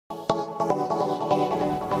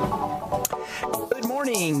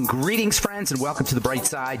morning. Greetings, friends, and welcome to The Bright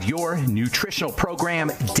Side, your nutritional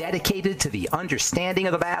program dedicated to the understanding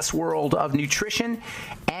of the vast world of nutrition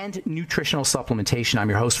and nutritional supplementation. I'm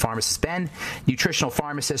your host, Pharmacist Ben, nutritional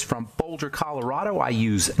pharmacist from Boulder, Colorado. I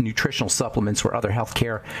use nutritional supplements where other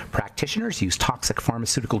healthcare practitioners use toxic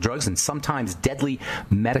pharmaceutical drugs and sometimes deadly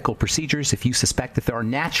medical procedures. If you suspect that there are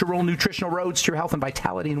natural nutritional roads to your health and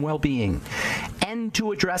vitality and well-being, and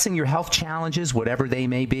to addressing your health challenges, whatever they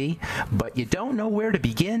may be, but you don't know where to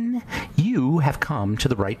begin, you have come to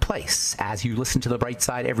the right place. As you listen to The Bright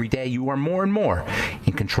Side every day, you are more and more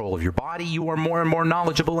in control of your body. You are more and more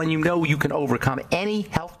knowledgeable, and you know you can overcome any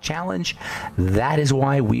health challenge. That is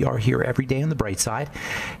why we are here every day on The Bright Side,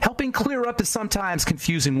 helping clear up the sometimes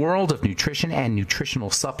confusing world of nutrition and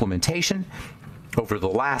nutritional supplementation. Over the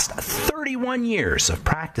last 31 years of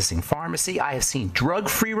practicing pharmacy, I have seen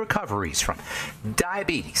drug-free recoveries from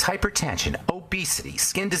diabetes, hypertension, obesity,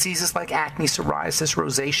 skin diseases like acne, psoriasis,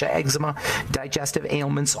 rosacea, eczema, digestive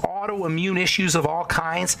ailments, autoimmune issues of all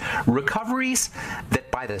kinds, recoveries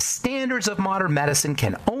that by the standards of modern medicine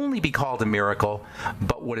can only be called a miracle,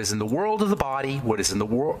 but what is in the world of the body, what is in the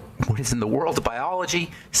world of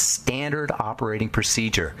biology, standard operating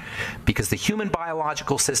procedure. Because the human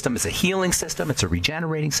biological system is a healing system, it's a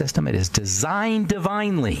regenerating system. It is designed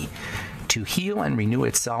divinely to heal and renew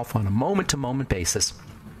itself on a moment-to-moment basis.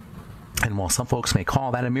 And while some folks may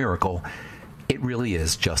call that a miracle, it really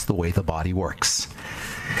is just the way the body works.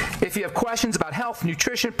 If you have questions about health,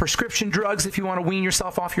 nutrition, prescription drugs, if you want to wean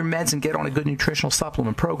yourself off your meds and get on a good nutritional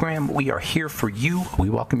supplement program, we are here for you. We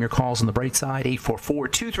welcome your calls on The Bright Side.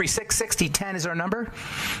 844-236-6010 is our number.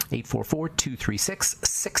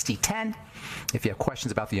 844-236-6010. If you have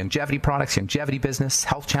questions about the longevity products, longevity business,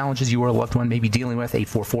 health challenges you or a loved one may be dealing with,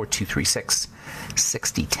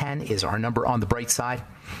 844-236-6010 is our number on The Bright Side.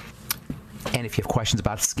 And if you have questions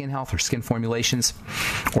about skin health or skin formulations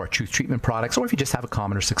or Truth Treatment products, or if you just have a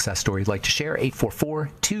comment or success story you'd like to share,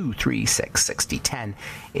 844-236-6010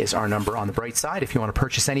 is our number on The Bright Side. If you want to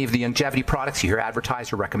purchase any of the longevity products you hear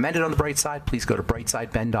advertised or recommended on The Bright Side, please go to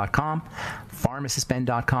brightsideben.com,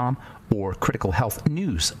 pharmacistben.com, or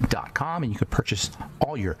criticalhealthnews.com, and you can purchase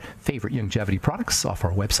all your favorite longevity products off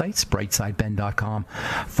our websites, brightsideben.com,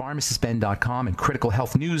 pharmacistben.com, and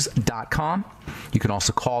criticalhealthnews.com. You can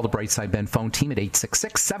also call the Bright Side Ben phone team at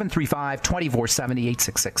 866-735-2470,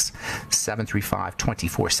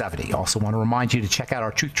 866-735-2470. Also want to remind you to check out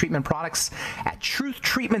our Truth Treatment products at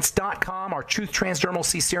truthtreatments.com, our Truth Transdermal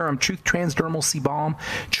C Serum, Truth Transdermal C Balm,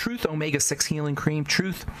 Truth Omega-6 Healing Cream,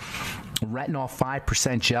 Truth Retinol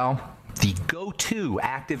 5% Gel, the go-to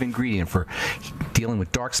active ingredient for dealing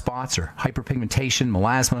with dark spots or hyperpigmentation,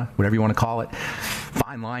 melasma, whatever you want to call it,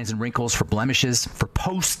 fine lines and wrinkles, for blemishes, for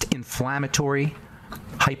post-inflammatory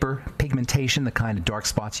hyperpigmentation, the kind of dark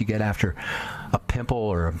spots you get after a pimple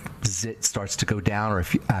or a zit starts to go down, or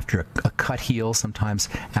after a cut heals. Sometimes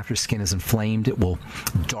after skin is inflamed, it will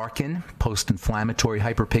darken. Post-inflammatory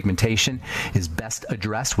hyperpigmentation is best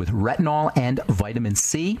addressed with retinol and vitamin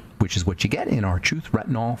C, which is what you get in our Truth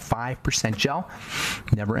Retinol 5% Gel.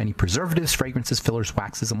 Never any preservatives, fragrances, fillers,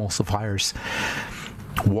 waxes, emulsifiers,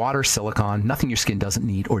 water, silicone, nothing your skin doesn't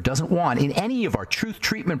need or doesn't want in any of our Truth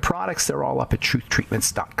Treatment products. They're all up at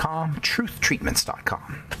truthtreatments.com,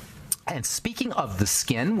 truthtreatments.com. And speaking of the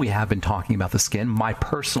skin, we have been talking about the skin, my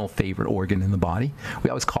personal favorite organ in the body. We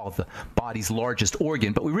always call it the body's largest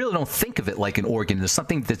organ, but we really don't think of it like an organ. There's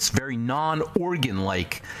something that's very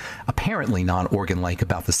non-organ-like, apparently non-organ-like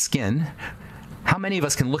about the skin. How many of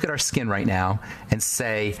us can look at our skin right now and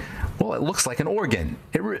say, well, it looks like an organ,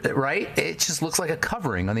 right? It just looks like a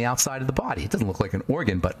covering on the outside of the body. It doesn't look like an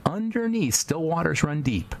organ, but underneath, still waters run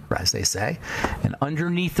deep, as they say. And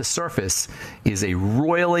underneath the surface is a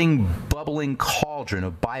roiling, bubbling cauldron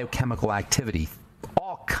of biochemical activity.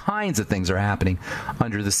 All kinds of things are happening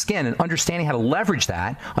under the skin, and understanding how to leverage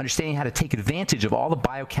that, understanding how to take advantage of all the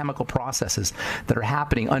biochemical processes that are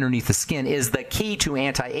happening underneath the skin is the key to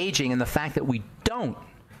anti-aging. And the fact that we don't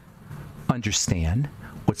understand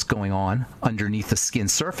what's going on underneath the skin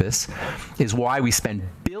surface is why we spend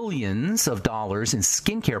billions of dollars in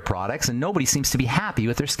skincare products and nobody seems to be happy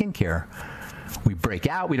with their skincare. We break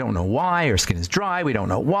out, we don't know why. Our skin is dry, we don't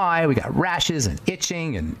know why. We got rashes and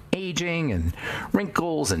itching and aging and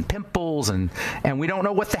wrinkles and pimples, and we don't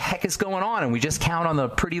know what the heck is going on. And we just count on the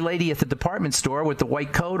pretty lady at the department store with the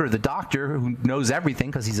white coat or the doctor who knows everything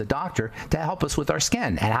because he's a doctor to help us with our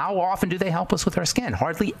skin. And how often do they help us with our skin?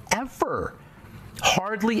 Hardly ever.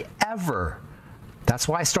 Hardly ever. That's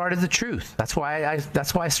why I started The Truth. That's why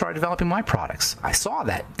I started developing my products. I saw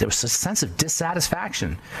that there was a sense of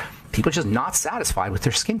dissatisfaction. People just not satisfied with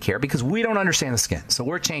their skincare because we don't understand the skin. So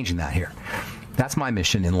we're changing that here. That's my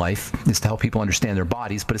mission in life, is to help people understand their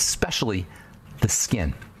bodies, but especially the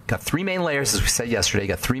skin. Got three main layers, as we said yesterday.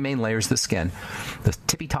 Got three main layers of the skin. The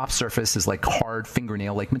tippy top surface is like hard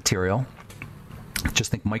fingernail-like material.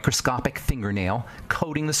 Just think microscopic fingernail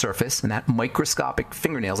coating the surface, and that microscopic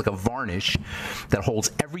fingernail is like a varnish that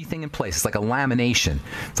holds everything in place. It's like a lamination.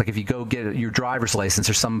 It's like if you go get your driver's license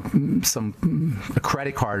or a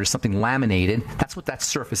credit card or something laminated. That's what that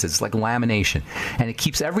surface is. It's like lamination, and it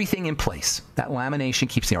keeps everything in place. That lamination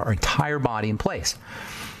keeps our entire body in place.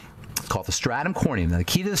 It's called the stratum corneum. Now,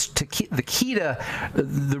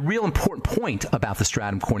 the real important point about the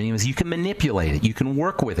stratum corneum is you can manipulate it. You can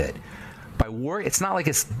work with it. It's not like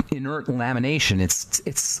it's inert lamination.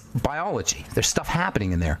 It's biology. There's stuff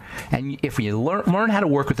happening in there. And if you learn how to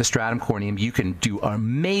work with the stratum corneum, you can do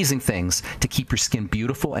amazing things to keep your skin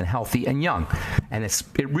beautiful and healthy and young. And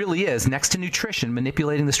it really is, next to nutrition,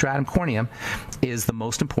 manipulating the stratum corneum is the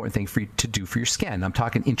most important thing for you to do for your skin. I'm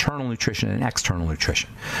talking internal nutrition and external nutrition.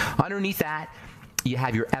 Underneath that, you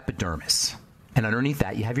have your epidermis. And underneath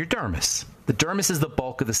that, you have your dermis. The dermis is the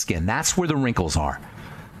bulk of the skin. That's where the wrinkles are.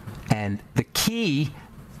 And the key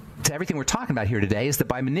to everything we're talking about here today is that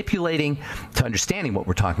by manipulating, to understanding what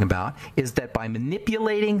we're talking about, is that by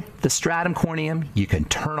manipulating the stratum corneum, you can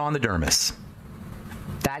turn on the dermis.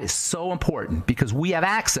 That is so important because we have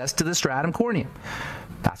access to the stratum corneum.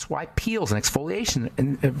 That's why peels and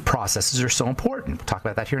exfoliation processes are so important. We'll talk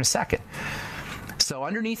about that here in a second. So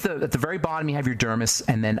underneath, at the very bottom, you have your dermis,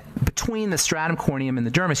 and then between the stratum corneum and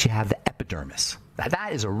the dermis, you have the epidermis.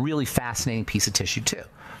 That is a really fascinating piece of tissue, too.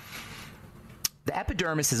 The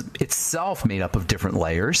epidermis is itself made up of different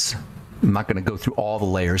layers. I'm not going to go through all the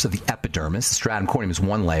layers of the epidermis. The stratum corneum is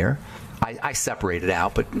one layer. I separate it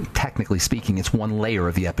out, but technically speaking, it's one layer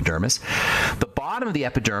of the epidermis. The bottom of the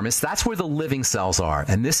epidermis, that's where the living cells are,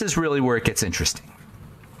 and this is really where it gets interesting.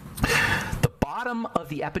 The bottom of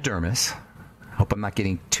the epidermis, I hope I'm not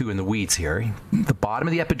getting too in the weeds here. The bottom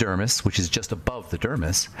of the epidermis, which is just above the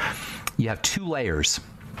dermis, you have two layers.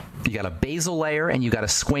 You got a basal layer and you got a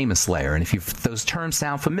squamous layer. And if those terms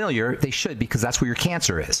sound familiar, they should, because that's where your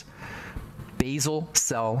cancer is. Basal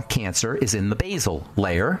cell cancer is in the basal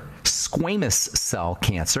layer. Squamous cell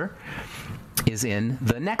cancer is in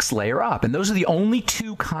the next layer up. And those are the only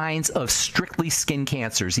two kinds of strictly skin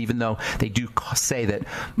cancers, even though they do say that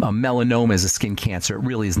melanoma is a skin cancer. It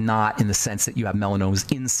really is not, in the sense that you have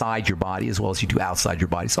melanomas inside your body as well as you do outside your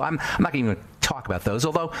body. So I'm not even going to talk about those,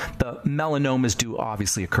 although the melanomas do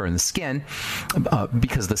obviously occur in the skin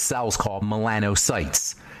because the cell's called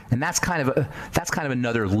melanocytes. And that's kind of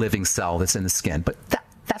another living cell that's in the skin. But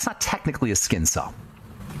that's not technically a skin cell.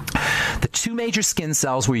 The two major skin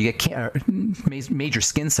cells where you get major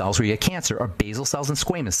skin cells where you get cancer are basal cells and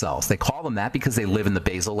squamous cells. They call them that because they live in the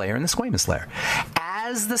basal layer and the squamous layer.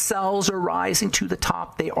 As the cells are rising to the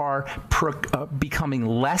top, they are becoming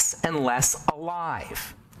less and less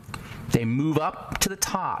alive. They move up to the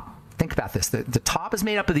top. Think about this. The top is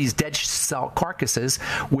made up of these dead cell carcasses,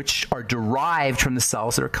 which are derived from the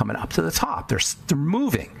cells that are coming up to the top. They're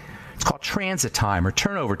moving. It's called transit time or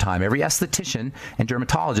turnover time. Every esthetician and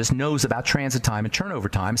dermatologist knows about transit time and turnover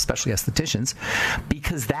time, especially estheticians,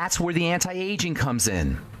 because that's where the anti-aging comes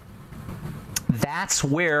in. That's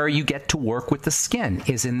where you get to work with the skin,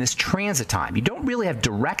 is in this transit time. You don't really have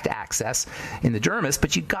direct access in the dermis,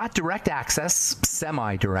 but you got direct access,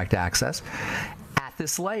 semi-direct access, at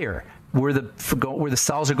this layer, where the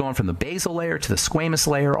cells are going from the basal layer to the squamous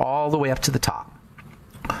layer all the way up to the top.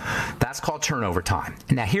 That's called turnover time.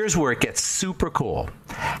 And now here's where it gets super cool.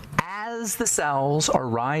 As the cells are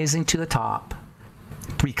rising to the top,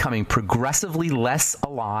 becoming progressively less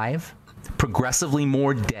alive, progressively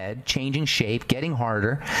more dead, changing shape, getting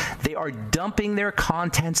harder, they are dumping their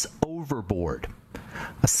contents overboard.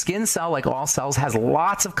 A skin cell, like all cells, has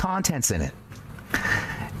lots of contents in it.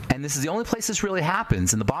 And this is the only place this really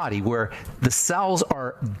happens in the body, where the cells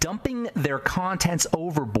are dumping their contents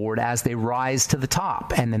overboard as they rise to the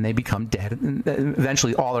top, and then they become dead. And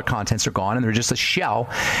eventually all their contents are gone and they're just a shell,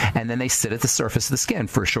 and then they sit at the surface of the skin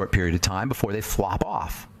for a short period of time before they flop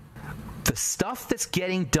off. The stuff that's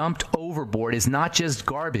getting dumped overboard is not just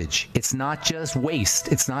garbage. It's not just waste.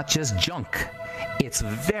 It's not just junk. It's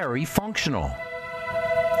very functional.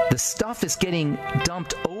 The stuff that's getting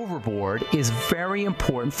dumped overboard is very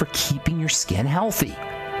important for keeping your skin healthy.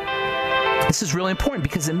 This is really important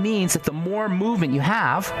because it means that the more movement you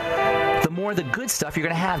have, the more the good stuff you're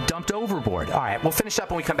going to have dumped overboard. All right, we'll finish up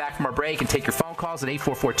when we come back from our break and take your phone calls at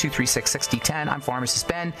 844-236-6010. I'm Pharmacist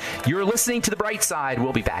Ben. You're listening to The Bright Side.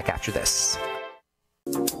 We'll be back after this.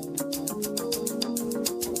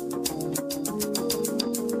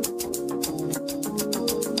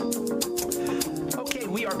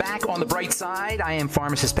 back on the bright side. I am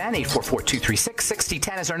Pharmacist Ben.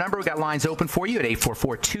 844-236-6010 is our number. We've got lines open for you at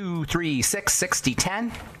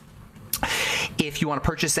 844-236-6010. If you want to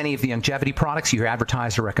purchase any of the longevity products you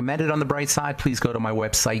advertised or recommended on the bright side, please go to my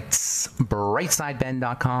websites,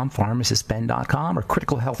 brightsideben.com, pharmacistben.com, or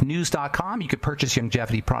criticalhealthnews.com. You could purchase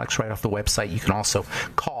longevity products right off the website. You can also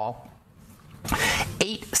call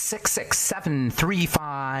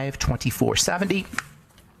 866-735-2470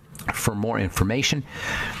 for more information.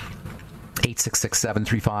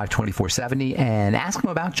 866-735-2470, and ask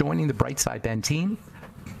them about joining the Brightside Ben team.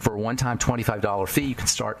 For a one-time $25 fee, you can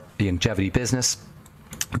start the longevity business,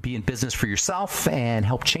 be in business for yourself, and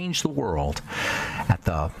help change the world at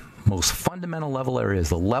the most fundamental level there is,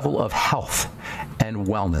 the level of health and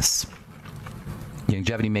wellness.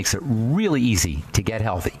 Longevity makes it really easy to get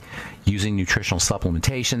healthy using nutritional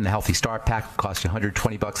supplementation. The Healthy Start Pack will cost you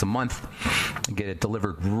 $120 a month. You get it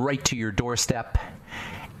delivered right to your doorstep,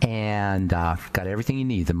 and got everything you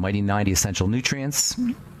need. The Mighty 90 essential nutrients.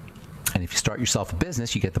 And if you start yourself a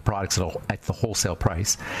business, you get the products at the wholesale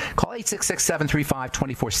price. Call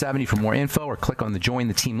 866-735-2470 for more info, or click on the Join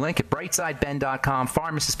the Team link at brightsideben.com,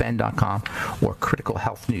 pharmacistben.com, or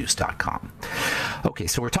criticalhealthnews.com. Okay,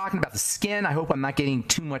 so we're talking about the skin. I hope I'm not getting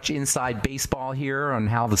too much inside baseball here on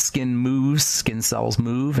how the skin moves, skin cells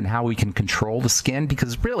move, and how we can control the skin,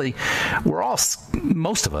 because really,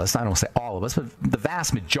 most of us, I don't say all of us, but the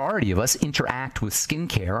vast majority of us interact with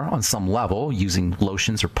skincare on some level using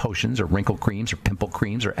lotions or potions or wrinkle creams or pimple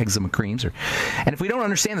creams or eczema creams. And if we don't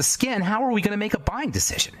understand the skin, how are we going to make a buying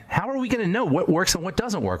decision? How are we going to know what works and what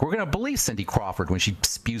doesn't work? We're going to believe Cindy Crawford when she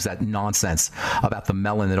spews that nonsense about the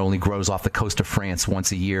melon that only grows off the coast of France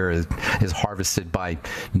once a year, is harvested by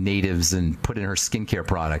natives and put in her skincare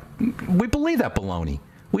product. We believe that baloney.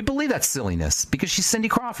 We believe that silliness because she's Cindy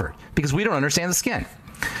Crawford, because we don't understand the skin.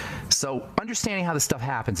 So understanding how this stuff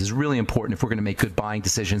happens is really important if we're going to make good buying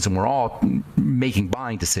decisions, and we're all making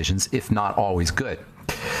buying decisions, if not always good.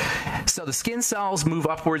 So the skin cells move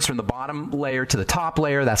upwards from the bottom layer to the top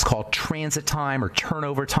layer. That's called transit time or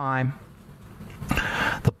turnover time.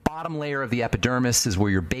 The bottom layer of the epidermis is where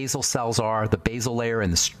your basal cells are. The basal layer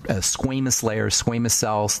and the squamous layer, squamous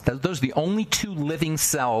cells. Those are the only two living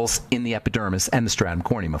cells in the epidermis, and the stratum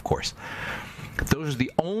corneum, of course. Those are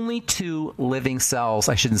the only two living cells.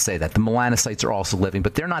 I shouldn't say that. The melanocytes are also living,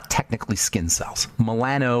 but they're not technically skin cells.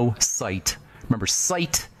 Melanocyte. Remember,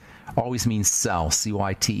 cyte always means cell,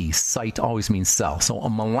 C-Y-T-E. Cyte always means cell. So a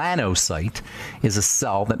melanocyte is a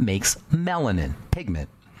cell that makes melanin, pigment.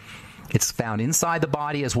 It's found inside the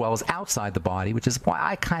body as well as outside the body, which is why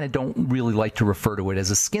I kind of don't really like to refer to it as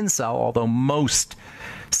a skin cell, although most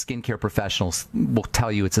skincare professionals will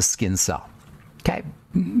tell you it's a skin cell. Okay,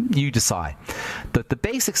 you decide. But the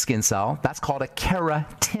basic skin cell, that's called a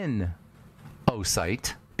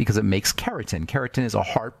keratinocyte because it makes keratin. Keratin is a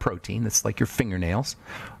hard protein that's like your fingernails,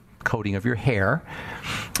 coating of your hair.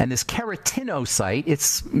 And this keratinocyte,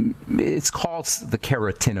 it's called the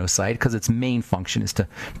keratinocyte because its main function is to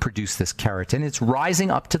produce this keratin. It's rising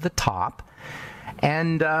up to the top.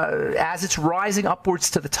 And as it's rising upwards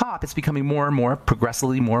to the top, it's becoming more and more,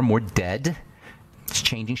 progressively more and more dead. It's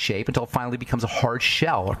changing shape until it finally becomes a hard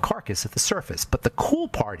shell or carcass at the surface. But the cool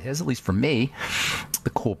part is, at least for me, the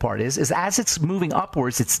cool part is as it's moving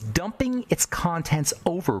upwards, it's dumping its contents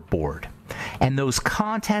overboard. And those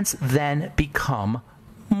contents then become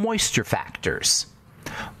moisture factors.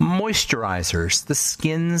 Moisturizers, the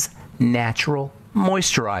skin's natural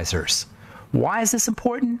moisturizers. Why is this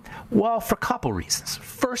important? Well, for a couple reasons.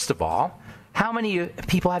 First of all, how many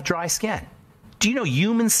people have dry skin? Do you know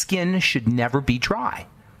human skin should never be dry?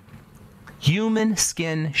 Human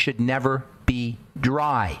skin should never be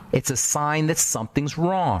dry. It's a sign that something's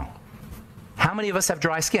wrong. How many of us have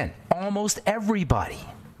dry skin? Almost everybody.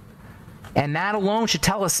 And that alone should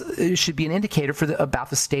tell us, it should be an indicator about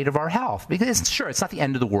the state of our health. Because sure, it's not the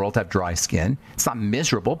end of the world to have dry skin. It's not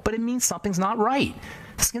miserable, but it means something's not right.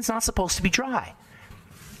 The skin's not supposed to be dry.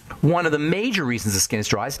 One of the major reasons the skin is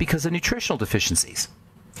dry is because of nutritional deficiencies.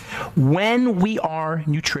 When we are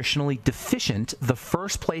nutritionally deficient, the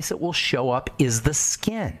first place it will show up is the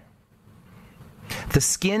skin. The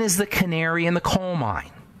skin is the canary in the coal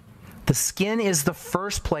mine. The skin is the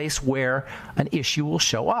first place where an issue will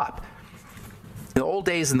show up. In the old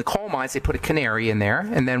days in the coal mines, they put a canary in there,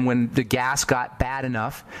 and then when the gas got bad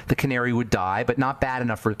enough, the canary would die, but not bad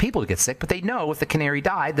enough for the people to get sick. But they know if the canary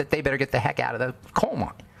died that they better get the heck out of the coal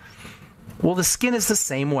mine. Well, the skin is the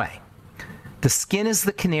same way. The skin is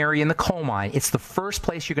the canary in the coal mine. It's the first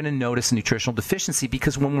place you're going to notice a nutritional deficiency,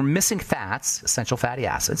 because when we're missing fats, essential fatty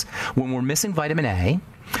acids, when we're missing vitamin A,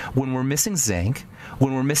 when we're missing zinc,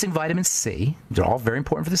 when we're missing vitamin C, they're all very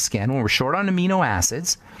important for the skin, when we're short on amino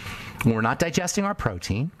acids, when we're not digesting our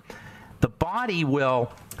protein, the body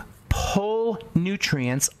will pull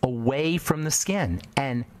nutrients away from the skin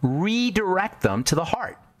and redirect them to the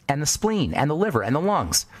heart and the spleen and the liver and the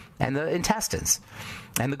lungs and the intestines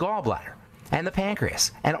and the gallbladder and the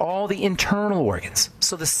pancreas and all the internal organs.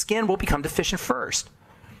 So the skin will become deficient first.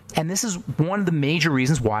 And this is one of the major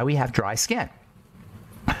reasons why we have dry skin.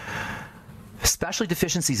 Especially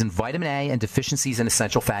deficiencies in vitamin A and deficiencies in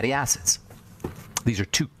essential fatty acids. These are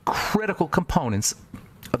two critical components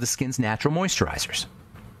of the skin's natural moisturizers.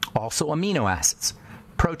 Also amino acids,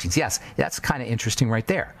 proteins. Yes, that's kind of interesting right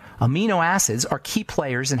there. Amino acids are key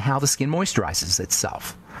players in how the skin moisturizes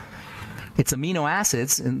itself. It's amino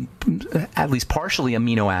acids, and at least partially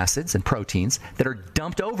amino acids and proteins, that are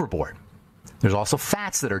dumped overboard. There's also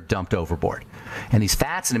fats that are dumped overboard. And these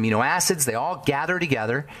fats and amino acids, they all gather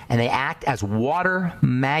together and they act as water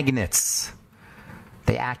magnets.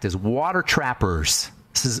 They act as water trappers.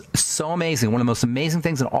 This is so amazing. One of the most amazing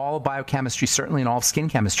things in all of biochemistry, certainly in all of skin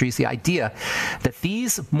chemistry, is the idea that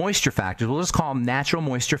these moisture factors, we'll just call them natural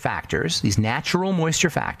moisture factors, these natural moisture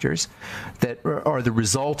factors that are the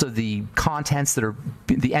result of the contents that are,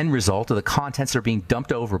 the end result of the contents that are being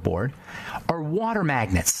dumped overboard, are water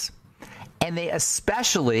magnets. And they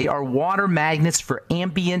especially are water magnets for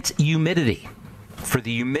ambient humidity, for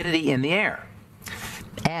the humidity in the air.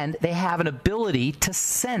 And they have an ability to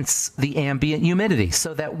sense the ambient humidity,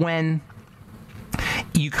 so that when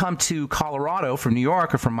you come to Colorado from New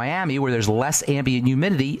York or from Miami, where there's less ambient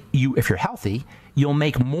humidity, if you're healthy, you'll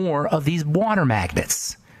make more of these water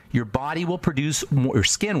magnets. Your body will produce more, your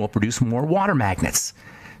skin will produce more water magnets.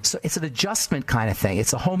 So it's an adjustment kind of thing.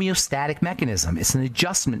 It's a homeostatic mechanism. It's an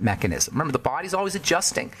adjustment mechanism. Remember, the body's always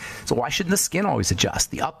adjusting. So why shouldn't the skin always adjust?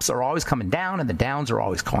 The ups are always coming down and the downs are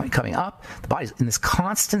always coming up. The body's in this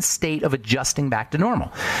constant state of adjusting back to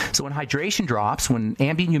normal. So when hydration drops, when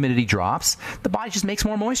ambient humidity drops, the body just makes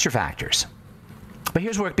more moisture factors. But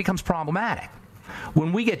here's where it becomes problematic.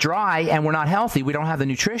 When we get dry and we're not healthy, we don't have the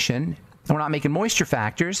nutrition, and we're not making moisture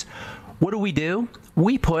factors, what do?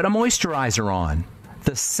 We put a moisturizer on.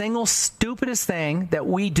 The single stupidest thing that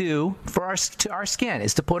we do for our skin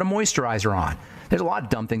is to put a moisturizer on. There's a lot of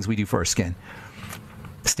dumb things we do for our skin.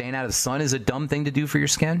 Staying out of the sun is a dumb thing to do for your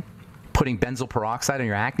skin. Putting benzoyl peroxide on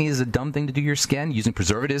your acne is a dumb thing to do to your skin. Using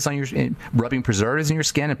preservatives on rubbing preservatives in your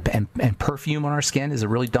skin and perfume on our skin is a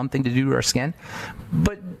really dumb thing to do to our skin.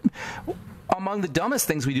 But among the dumbest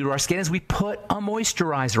things we do to our skin is we put a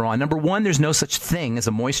moisturizer on. Number one, there's no such thing as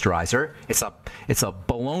a moisturizer. It's a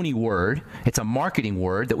baloney word. It's a marketing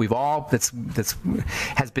word that we've all has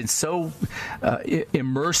been so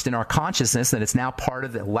immersed in our consciousness that it's now part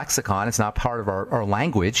of the lexicon. It's not part of our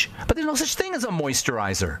language. But there's no such thing as a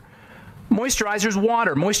moisturizer. Moisturizer is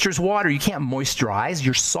water. Moisture is water. You can't moisturize.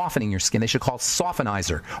 You're softening your skin. They should call it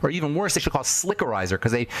softenizer. Or even worse, they should call it slickerizer,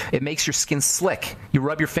 because it makes your skin slick. You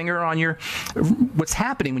rub your finger on your... What's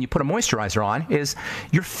happening when you put a moisturizer on is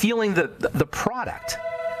you're feeling the product.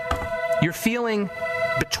 You're feeling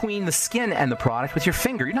between the skin and the product with your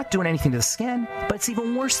finger. You're not doing anything to the skin, but it's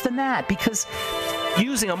even worse than that, because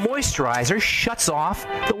using a moisturizer shuts off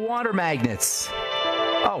the water magnets.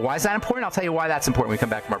 Oh, why is that important? I'll tell you why that's important when we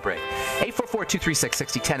come back from our break.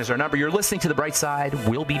 844-236-6010 is our number. You're listening to The Bright Side.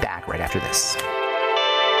 We'll be back right after this.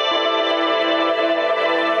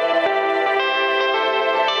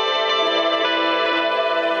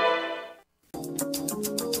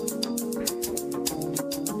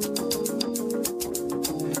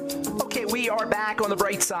 Okay, we are back on The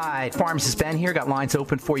Bright Side. Pharmacist Ben here. Got lines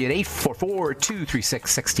open for you at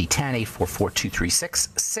 844-236-6010,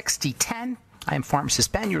 844-236-6010. I am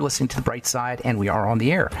Pharmacist Ben. You're listening to The Bright Side, and we are on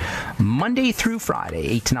the air Monday through Friday,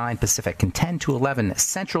 8 to 9 Pacific and 10 to 11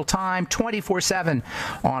 Central Time, 24/7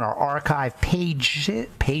 on our archive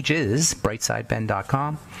pages,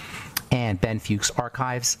 brightsideben.com and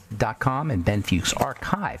benfuchsarchives.com and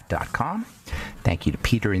benfuchsarchive.com. Thank you to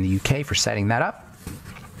Peter in the UK for setting that up.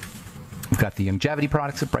 We've got the longevity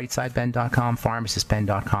products at brightsideben.com,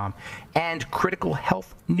 pharmacistben.com, and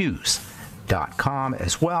criticalhealthnews.com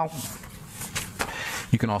as well.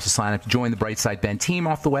 You can also sign up to join the Brightside Ben team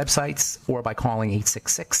off the websites or by calling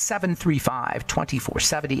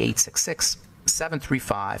 866-735-2470,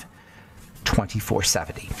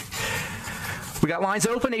 866-735-2470. We got lines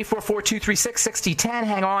open, 844-236-6010.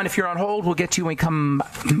 Hang on, if you're on hold, we'll get you when we come.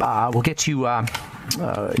 We'll get you in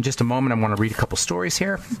just a moment. I want to read a couple stories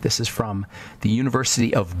here. This is from the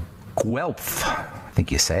University of Guelph, I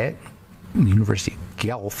think you say it. University of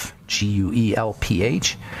Guelph, Guelph.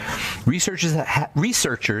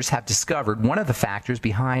 Researchers have discovered one of the factors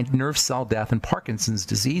behind nerve cell death and Parkinson's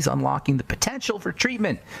disease, unlocking the potential for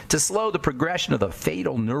treatment to slow the progression of the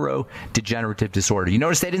fatal neurodegenerative disorder. You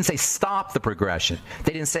notice they didn't say stop the progression.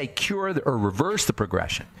 They didn't say cure or reverse the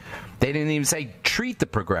progression. They didn't even say treat the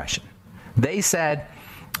progression. They said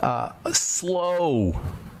slow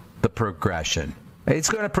the progression.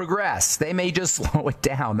 It's going to progress. They may just slow it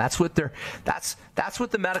down. That's what the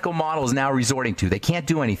medical model is now resorting to. They can't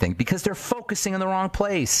do anything because they're focusing in the wrong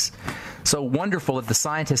place. So wonderful that the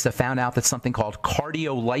scientists have found out that something called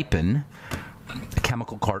cardiolipin, a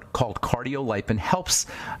chemical called cardiolipin, helps,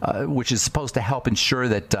 which is supposed to help ensure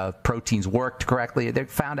that proteins worked correctly. They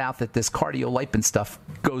found out that this cardiolipin stuff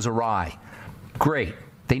goes awry. Great.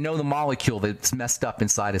 They know the molecule that's messed up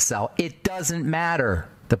inside a cell. It doesn't matter.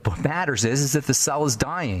 What matters is that the cell is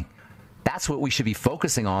dying. That's what we should be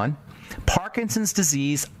focusing on. Parkinson's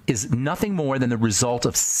disease is nothing more than the result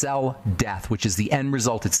of cell death, which is the end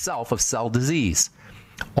result itself of cell disease.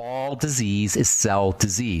 All disease is cell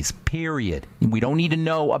disease, period. We don't need to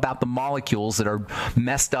know about the molecules that are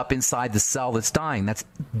messed up inside the cell that's dying. That's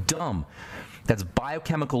dumb. That's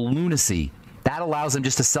biochemical lunacy. That allows them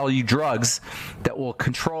just to sell you drugs that will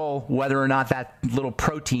control whether or not that little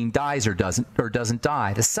protein dies or doesn't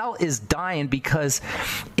die. The cell is dying because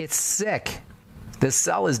it's sick. The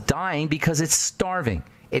cell is dying because it's starving,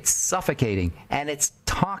 it's suffocating, and it's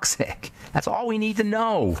toxic. That's all we need to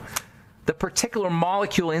know. The particular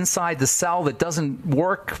molecule inside the cell that doesn't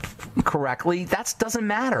work correctly, that doesn't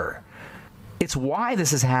matter. It's why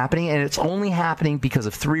this is happening, and it's only happening because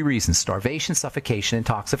of three reasons: starvation, suffocation, and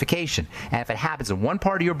toxification. And if it happens in one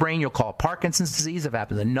part of your brain, you'll call it Parkinson's disease. If it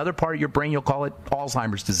happens in another part of your brain, you'll call it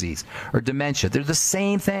Alzheimer's disease or dementia. They're the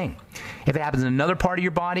same thing. If it happens in another part of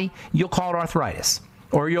your body, you'll call it arthritis,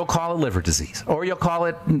 or you'll call it liver disease, or you'll call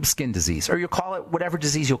it skin disease, or you'll call it whatever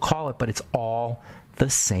disease you'll call it, but it's all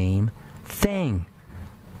the same thing.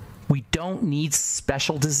 We don't need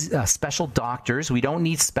special doctors. We don't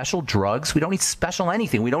need special drugs. We don't need special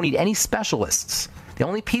anything. We don't need any specialists. The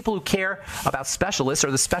only people who care about specialists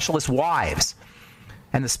are the specialist wives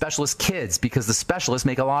and the specialist kids, because the specialists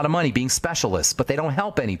make a lot of money being specialists, but they don't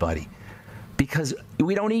help anybody because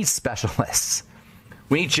we don't need specialists.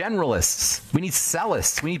 We need generalists. We need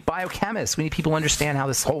cellists. We need biochemists. We need people who understand how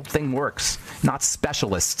this whole thing works, not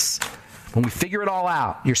specialists. When we figure it all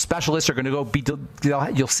out, your specialists are going to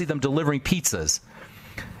you'll see them delivering pizzas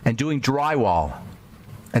and doing drywall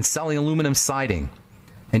and selling aluminum siding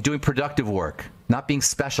and doing productive work, not being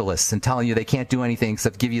specialists and telling you they can't do anything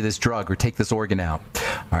except give you this drug or take this organ out.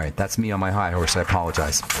 All right, that's me on my high horse. I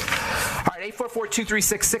apologize. All right,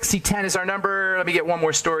 844-236-6010 is our number. Let me get one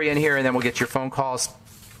more story in here, and then we'll get your phone calls.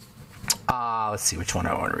 Let's see which one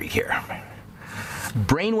I want to read here.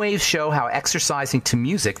 Brainwaves show how exercising to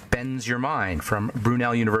music bends your mind. From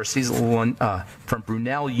Brunel University.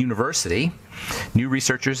 New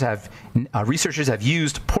researchers have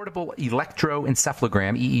used portable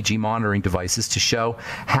electroencephalogram (EEG) monitoring devices to show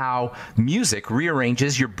how music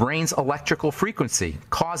rearranges your brain's electrical frequency,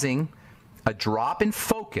 causing a drop in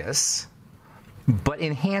focus but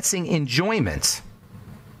enhancing enjoyment.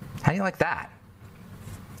 How do you like that?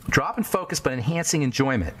 Drop in focus but enhancing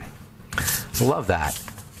enjoyment. Love that.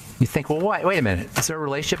 You think, well, wait a minute. Is there a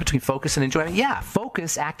relationship between focus and enjoyment? Yeah,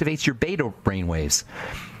 focus activates your beta brainwaves.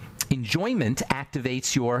 Enjoyment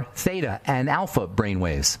activates your theta and alpha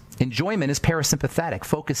brainwaves. Enjoyment is parasympathetic.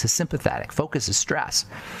 Focus is sympathetic. Focus is stress.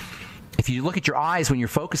 If you look at your eyes when you're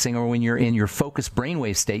focusing or when you're in your focused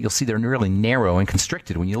brainwave state, you'll see they're really narrow and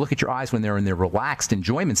constricted. When you look at your eyes when they're in their relaxed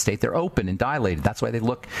enjoyment state, they're open and dilated. That's why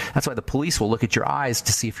the police will look at your eyes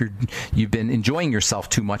to see if you've been enjoying yourself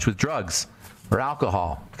too much with drugs or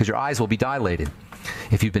alcohol, because your eyes will be dilated.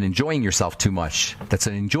 If you've been enjoying yourself too much, that's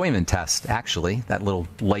an enjoyment test, actually. That little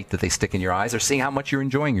light that they stick in your eyes, they're seeing how much you're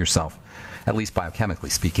enjoying yourself, at least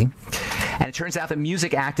biochemically speaking. And it turns out that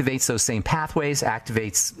music activates those same pathways,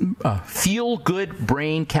 activates feel-good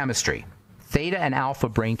brain chemistry. Theta and alpha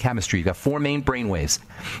brain chemistry. You've got four main brain waves.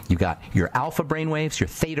 You've got your alpha brain waves, your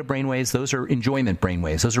theta brain waves. Those are enjoyment brain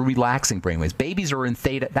waves. Those are relaxing brain waves. Babies are in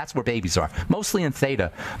theta. That's where babies are. Mostly in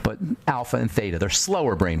theta, but alpha and theta. They're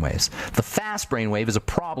slower brain waves. The fast brain wave is a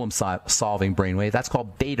problem-solving brain wave. That's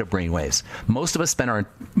called beta brain waves. Most of us spend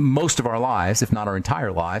most of our lives, if not our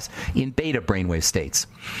entire lives, in beta brainwave states.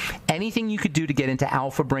 Anything you could do to get into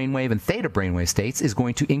alpha brainwave and theta brainwave states is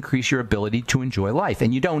going to increase your ability to enjoy life.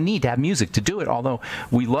 And you don't need to have music to to do it, although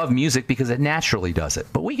we love music because it naturally does it.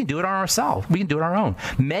 But we can do it on ourselves. We can do it on our own.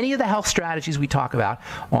 Many of the health strategies we talk about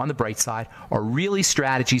on the bright side are really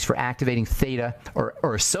strategies for activating theta,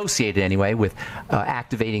 or associated anyway with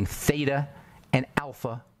activating theta and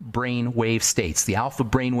alpha brain wave states. The alpha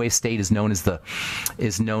brain wave state is known as the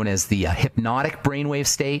hypnotic brain wave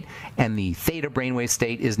state, and the theta brain wave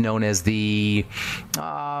state is known as the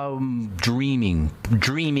dreamy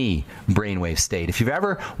brain wave state. If you've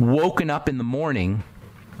ever woken up in the morning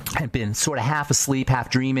and been sort of half asleep, half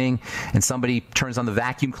dreaming, and somebody turns on the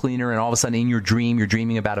vacuum cleaner, and all of a sudden in your dream you're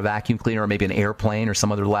dreaming about a vacuum cleaner or maybe an airplane or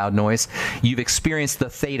some other loud noise, you've experienced the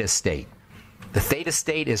theta state. The theta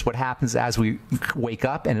state is what happens as we wake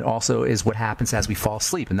up, and it also is what happens as we fall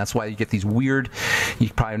asleep. And that's why you get these weird, you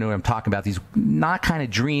probably know what I'm talking about, these not kind of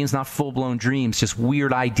dreams, not full-blown dreams, just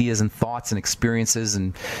weird ideas and thoughts and experiences,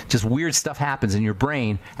 and just weird stuff happens in your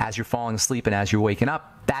brain as you're falling asleep and as you're waking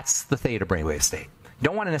up. That's the theta brainwave state. You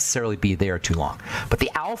don't want to necessarily be there too long. But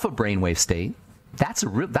the alpha brainwave state, that's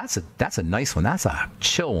a nice one. That's a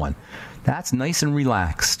chill one. That's nice and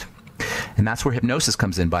relaxed. And that's where hypnosis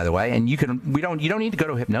comes in, by the way. And you don't need to go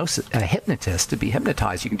to a hypnotist to be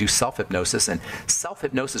hypnotized. You can do self-hypnosis, and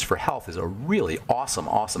self-hypnosis for health is a really awesome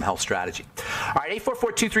health strategy. All right,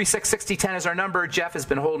 844-236-6010 is our number. Jeff has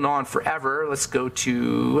been holding on forever. Let's go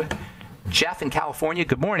to Jeff in California.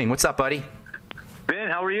 Good morning. What's up, buddy? Ben,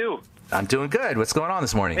 how are you? I'm doing good. What's going on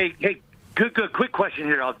this morning? Hey, good. Quick question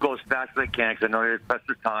here. I'll go as fast as I can because I know you're pressed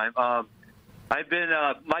for time. I've been,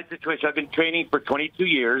 my situation, I've been training for 22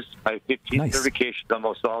 years. I have 15 certifications,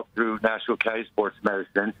 almost all through National Academy of Sports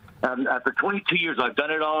Medicine. After 22 years, I've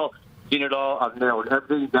done it all, seen it all. I've nailed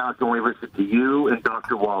everything down to only listen to you and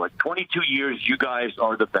Dr. Wallach. 22 years, you guys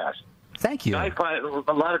are the best. Thank you. I find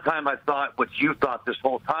a lot of time I thought what you thought this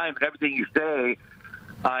whole time, and everything you say,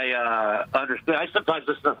 I understand. I sometimes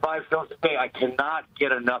listen to 5 shows a day. I cannot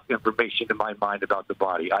get enough information in my mind about the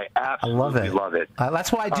body. I absolutely love it.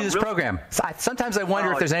 That's why I do this program. Sometimes I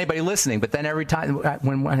wonder if there's anybody listening, but then every time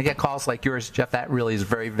when I get calls like yours, Jeff, that really is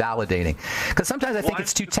very validating. Because sometimes I think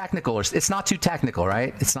it's too technical, or it's not too technical,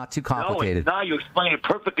 right? It's not too complicated. No, you explain it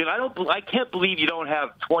perfectly. I can't believe you don't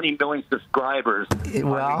have 20 million subscribers on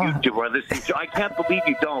YouTube or listening to. I can't believe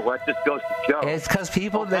you don't. That just goes to show. It's because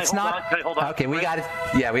people. That's not. Hold on. Okay, we got it.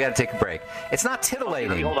 Yeah, we got to take a break. It's not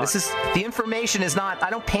titillating. Okay, the information is not. I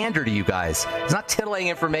don't pander to you guys. It's not titillating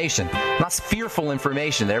information. Not fearful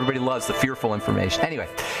information. Everybody loves the fearful information. Anyway,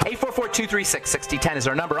 844-236-6010 is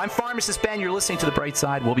our number. I'm Pharmacist Ben. You're listening to The Bright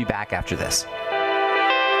Side. We'll be back after this.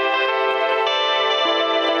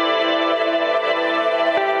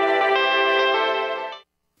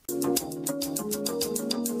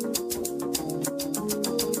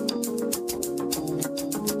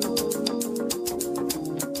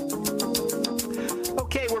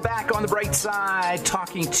 On the bright side,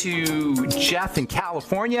 talking to Jeff in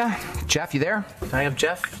California. Jeff, you there? I am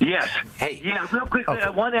Jeff. Yes. Hey. Yeah, real quick, I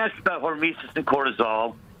want to ask about hormesis and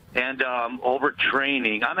cortisol and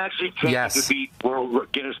overtraining. I'm actually trying to beat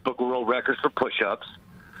Guinness Book of World Records for push-ups.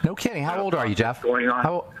 No kidding. How old are you, Jeff? Going on.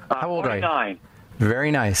 How old are you? 29.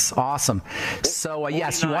 Very nice. Awesome. So,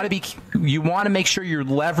 yes, you want to make sure you're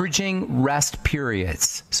leveraging rest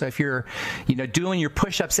periods. So if you're, doing your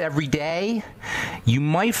push-ups every day, you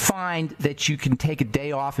might find that you can take a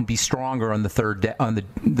day off and be stronger on the third day, on the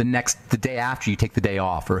day after you take the day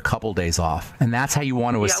off, or a couple days off. And that's how you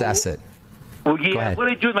want to assess it. Well, yeah,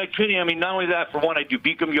 what I do in my training, not only that, for one, I do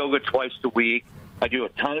Bikram yoga twice a week. I do a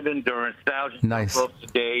ton of endurance, 1,000 ropes a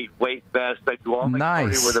day, weight vest. I do all my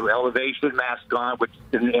cardio with an elevation mask on, which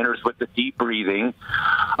enters with the deep breathing.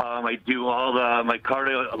 I do all my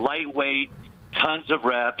cardio, lightweight, tons of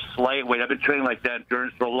reps, lightweight. I've been training like that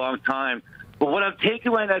endurance for a long time. But what I'm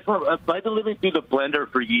taking right now, I've been living through the blender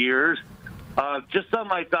for years. Just on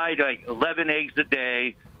my diet, like 11 eggs a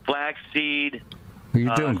day, flaxseed.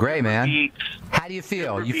 You're doing great, man. How do you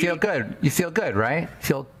feel? You feel good. You feel good, right?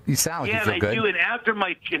 You sound like you feel good. Yeah, I do.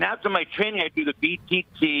 And after my training, I do the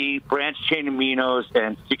BTT, branched chain aminos,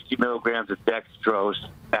 and 60 milligrams of dextrose.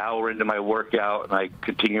 An hour into my workout, and I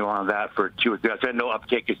continue on that for 2 or 3 hours. I know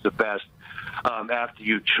uptake is the best after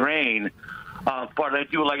you train. But I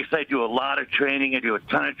do, like I said, I do a lot of training. I do a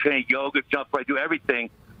ton of training, yoga, jump, I do everything.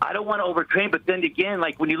 I don't want to overtrain, but then again,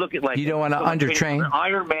 like when you look at you don't want to undertrain.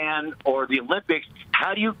 Ironman or the Olympics,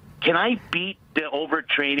 can I beat the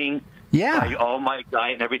overtraining? Yeah. By all my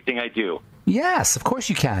diet and everything I do. Yes, of course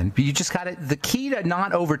you can. But you just got to. The key to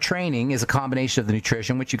not overtraining is a combination of the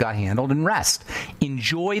nutrition, which you got handled, and rest.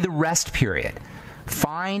 Enjoy the rest period.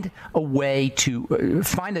 Find a way to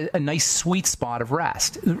find a nice sweet spot of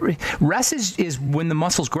rest. Rest is when the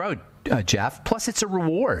muscles grow, Jeff. Plus, it's a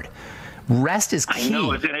reward. Rest is key. I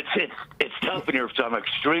know, and it's tough in here. So I'm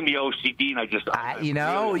extremely OCD, and I just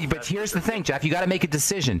but here's the thing, Jeff. You got to make a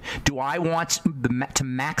decision. Do I want to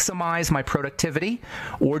maximize my productivity,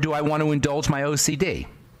 or do I want to indulge my OCD?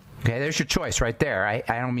 Okay, there's your choice right there. I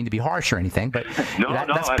don't mean to be harsh or anything, but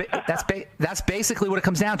that's basically what it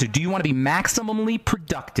comes down to. Do you want to be maximally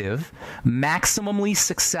productive, maximally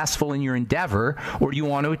successful in your endeavor, or do you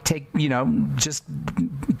want to just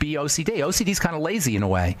be OCD? OCD is kind of lazy in a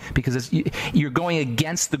way because you're going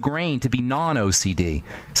against the grain to be non-OCD.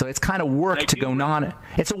 So it's kind of work to go non.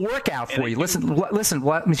 It's a workout for you. Listen.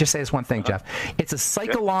 Let me just say this one thing, Jeff. It's a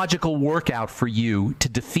psychological workout for you to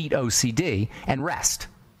defeat OCD and rest.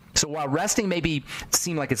 So while resting may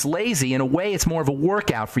seem like it's lazy, in a way it's more of a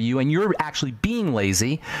workout for you, and you're actually being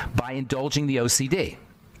lazy by indulging the OCD.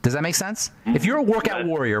 Does that make sense? If you're a workout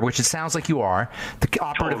warrior, which it sounds like you are, the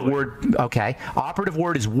operative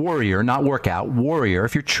word is warrior, not workout, warrior.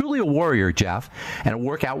 If you're truly a warrior, Jeff, and a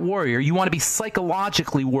workout warrior, you want to be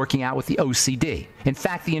psychologically working out with the OCD. In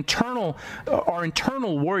fact, our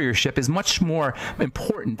internal warriorship is much more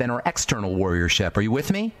important than our external warriorship. Are you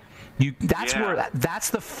with me? That's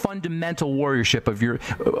the fundamental warriorship of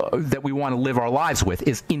that we want to live our lives with,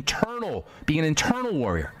 is internal, being an internal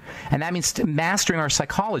warrior. And that means mastering our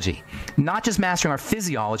psychology, not just mastering our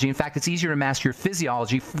physiology. In fact, it's easier to master your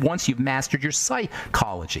physiology once you've mastered your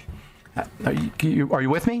psychology. Are you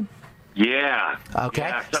with me? Yeah. Okay.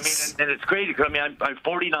 Yeah. So, and it's crazy because I'm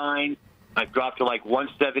 49. I've dropped to like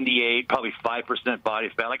 178, probably 5% body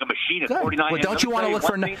fat, like a machine at 49. Well, don't you want to look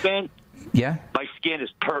for? Yeah. My skin is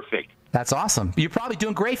perfect. That's awesome. You're probably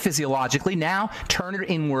doing great physiologically. Now turn it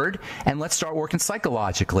inward and let's start working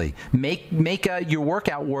psychologically. Make your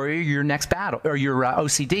workout warrior your next battle, or your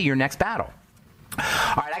OCD your next battle. All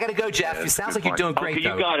right, I got to go, Jeff. It sounds like you're doing great,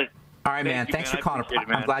 though. You got it. All right, man. Thanks for calling.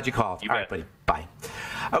 I'm glad you called. All right, buddy. Bye.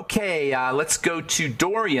 Okay, let's go to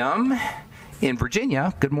Dorian in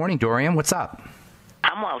Virginia. Good morning, Dorian. What's up?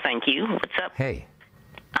 I'm well, thank you. What's up? Hey.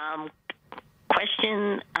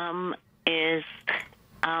 Question is,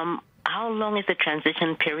 how long is the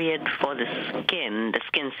transition period for the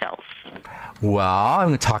skin cells? Well, I'm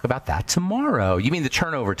going to talk about that tomorrow. You mean the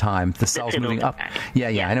turnover time, the cells moving up? Yeah,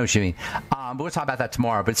 I know what you mean. But we'll talk about that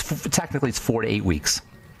tomorrow. But technically, it's 4 to 8 weeks.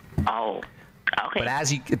 Oh, okay.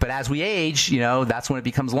 But as we age, that's when it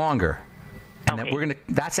becomes longer. And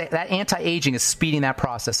that anti-aging is speeding that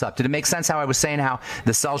process up. Did it make sense how I was saying how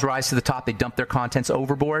the cells rise to the top, they dump their contents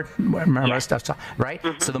overboard? Remember stuff, right?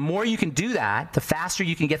 Mm-hmm. So the more you can do that, the faster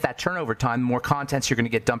you can get that turnover time, the more contents you're going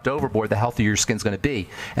to get dumped overboard, the healthier your skin's going to be.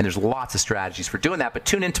 And there's lots of strategies for doing that. But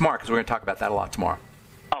tune in tomorrow because we're going to talk about that a lot tomorrow.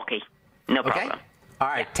 Okay. No problem. Okay? All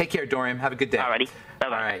right. Take care, Dorian. Have a good day. All righty.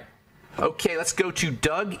 Bye-bye. All right. Okay, let's go to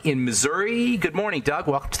Doug in Missouri. Good morning, Doug.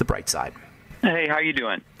 Welcome to the bright side. Hey, how you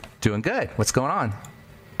doing? Doing good. What's going on?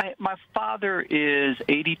 My father is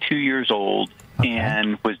 82 years old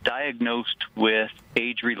and was diagnosed with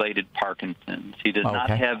age-related Parkinson's. He does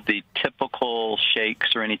not have the typical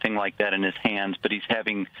shakes or anything like that in his hands, but he's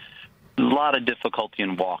having a lot of difficulty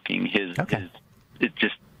in walking. It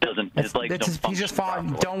just doesn't. His legs don't function. He's just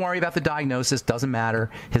falling. Don't worry about the diagnosis. Doesn't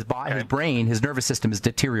matter. His body, his brain, his nervous system is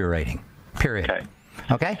deteriorating. Period.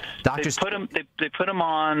 Okay. Doctors they put him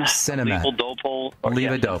on levodopa.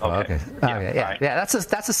 Levodopa. Okay. Yeah. That's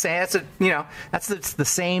the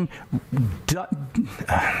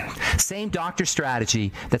same doctor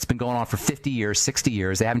strategy that's been going on for 50 years, 60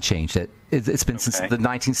 years. They haven't changed it. It's been since the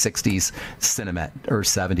 1960s, Cinemet, or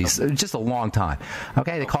 70s, just a long time.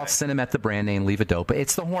 Okay. They call Cinemet the brand name, levodopa.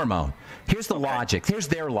 It's the hormone. Here's the logic. Here's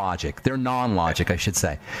their logic. Their non-logic, I should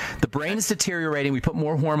say. The brain is deteriorating. We put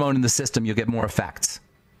more hormone in the system, you'll get more effects.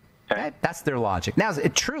 Okay? That's their logic. Now, it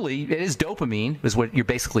is dopamine, is what you're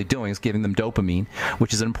basically doing, is giving them dopamine,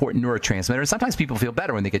 which is an important neurotransmitter. And sometimes people feel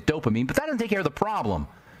better when they get dopamine, but that doesn't take care of the problem.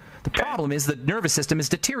 The problem is the nervous system is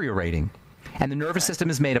deteriorating. And the nervous system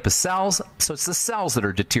is made up of cells, so it's the cells that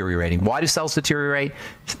are deteriorating. Why do cells deteriorate?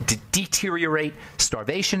 Deteriorate: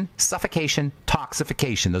 starvation, suffocation,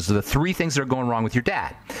 toxification. Those are the three things that are going wrong with your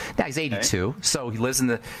dad. Now, he's 82, so he lives we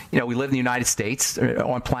live in the United States,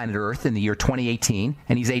 on planet Earth, in the year 2018,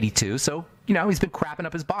 and he's 82, so he's been crapping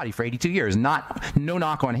up his body for 82 years. No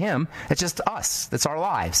knock on him. It's just us. That's our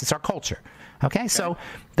lives. It's our culture. Okay, so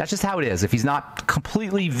that's just how it is. If he's not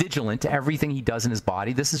completely vigilant to everything he does in his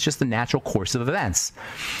body, this is just the natural course of events.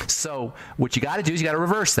 So what you got to do is you got to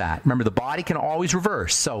reverse that. Remember, the body can always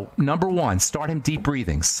reverse. So number one, start him deep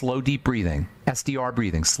breathing, slow deep breathing, SDR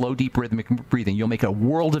breathing, slow deep rhythmic breathing. You'll make a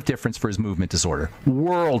world of difference for his movement disorder.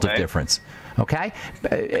 World of difference. Okay?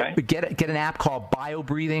 Get an app called Bio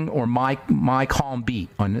Breathing or My Calm Beat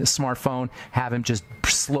on a smartphone. Have him just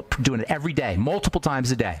doing it every day, multiple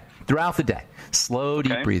times a day, throughout the day. Slow,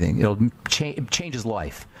 deep breathing. It'll change his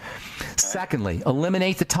life. Secondly,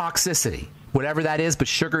 eliminate the toxicity, whatever that is, but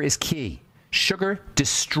sugar is key. Sugar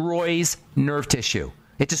destroys nerve tissue.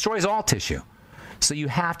 It destroys all tissue. So you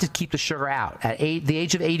have to keep the sugar out. At the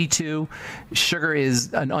age of 82, sugar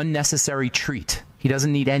is an unnecessary treat. He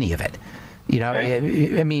doesn't need any of it. You know,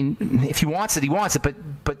 I mean, if he wants it, he wants it,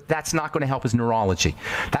 but that's not going to help his neurology.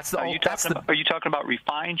 Are you talking about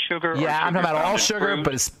refined sugar? Yeah, I'm talking about all sugar, I'm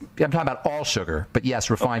talking about all sugar. But yes,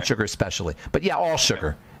 refined sugar especially. But yeah, all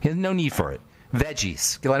sugar. He has no need for it.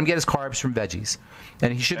 Veggies. Let him get his carbs from veggies.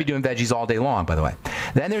 And he should be doing veggies all day long, by the way.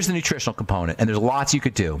 Then there's the nutritional component, and there's lots you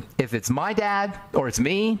could do. If it's my dad or it's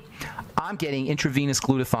me, I'm getting intravenous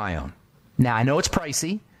glutathione. Now, I know it's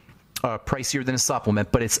pricey, pricier than a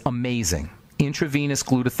supplement, but it's amazing. Intravenous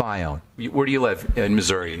glutathione. Where do you live? In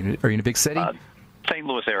Missouri? Are you in a big city? St.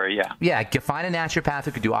 Louis area, yeah. Yeah, find a naturopath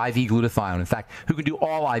who can do IV glutathione. In fact, who can do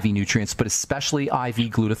all IV nutrients, but especially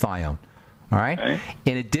IV glutathione. All right? Okay.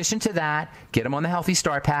 In addition to that, get him on the Healthy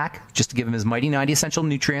Start Pack, just to give him his Mighty 90 essential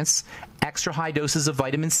nutrients, extra high doses of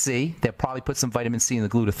vitamin C. They'll probably put some vitamin C in the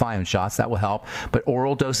glutathione shots. That will help. But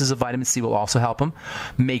oral doses of vitamin C will also help him.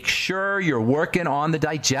 Make sure you're working on the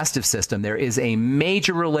digestive system. There is a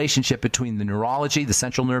major relationship between the neurology, the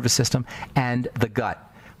central nervous system, and the gut.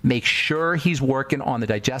 Make sure he's working on the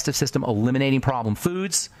digestive system, eliminating problem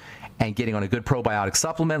foods, and getting on a good probiotic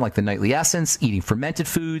supplement like the Nightly Essence, eating fermented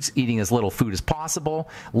foods, eating as little food as possible,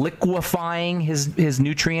 liquefying his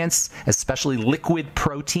nutrients, especially liquid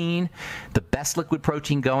protein. The best liquid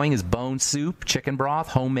protein going is bone soup, chicken broth,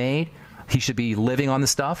 homemade. He should be living on the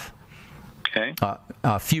stuff. Okay.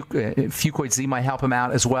 Fucoid Z might help him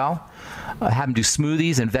out as well. Have him do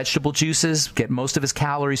smoothies and vegetable juices. Get most of his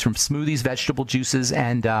calories from smoothies, vegetable juices,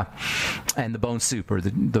 and the bone soup or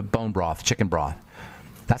the bone broth, chicken broth.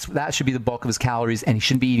 That should be the bulk of his calories, and he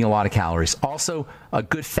shouldn't be eating a lot of calories. Also,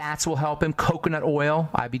 good fats will help him. Coconut oil.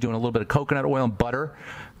 I'd be doing a little bit of coconut oil and butter.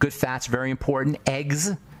 Good fats, very important.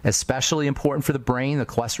 Eggs, especially important for the brain. The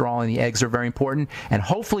cholesterol in the eggs are very important. And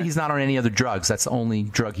hopefully he's not on any other drugs. That's the only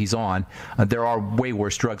drug he's on. There are way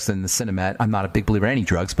worse drugs than the Cinemet. I'm not a big believer in any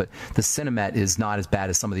drugs, but the Cinemet is not as bad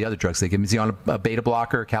as some of the other drugs they give him. Is he on a beta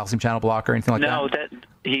blocker, calcium channel blocker, anything like that? No, that's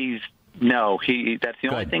the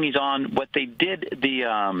only thing he's on. What they did, the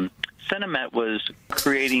Cinemet was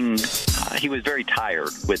creating, he was very tired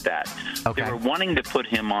with that. Okay. They were wanting to put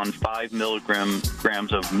him on 5 milligrams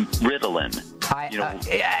of Ritalin.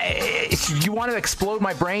 You want to explode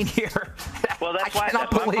my brain here? Well, that's why I'm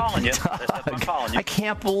calling you. I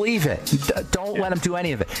can't believe it. Don't let him do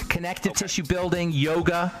any of it. Connective tissue building,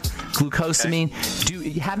 yoga, glucosamine.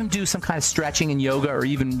 Have him do some kind of stretching and yoga or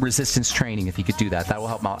even resistance training if he could do that. That will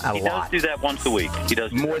help him out a lot. He does do that once a week. He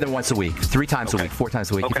does more than once a week. 3 times a week, 4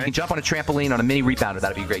 times a week. If you can jump on a trampoline, on a mini rebounder,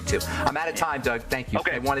 that'd be great too. I'm out of time, Doug. Thank you.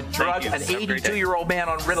 Okay. I want to drug an 82-year-old man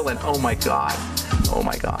on Ritalin. Oh my God. Oh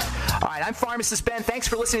my God. All right, I'm Pharmacist Ben. Thanks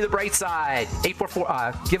for listening to The Bright Side.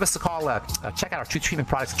 844. Give us a call. Check out our Truth Treatment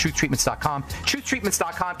products at truthtreatments.com.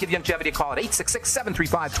 Truthtreatments.com. Give Longevity a call at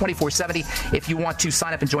 866-735-2470 if you want to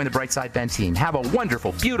sign up and join the Bright Side Ben team. Have a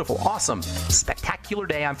wonderful, beautiful, awesome, spectacular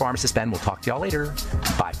day. I'm Pharmacist Ben. We'll talk to y'all later.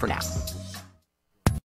 Bye for now.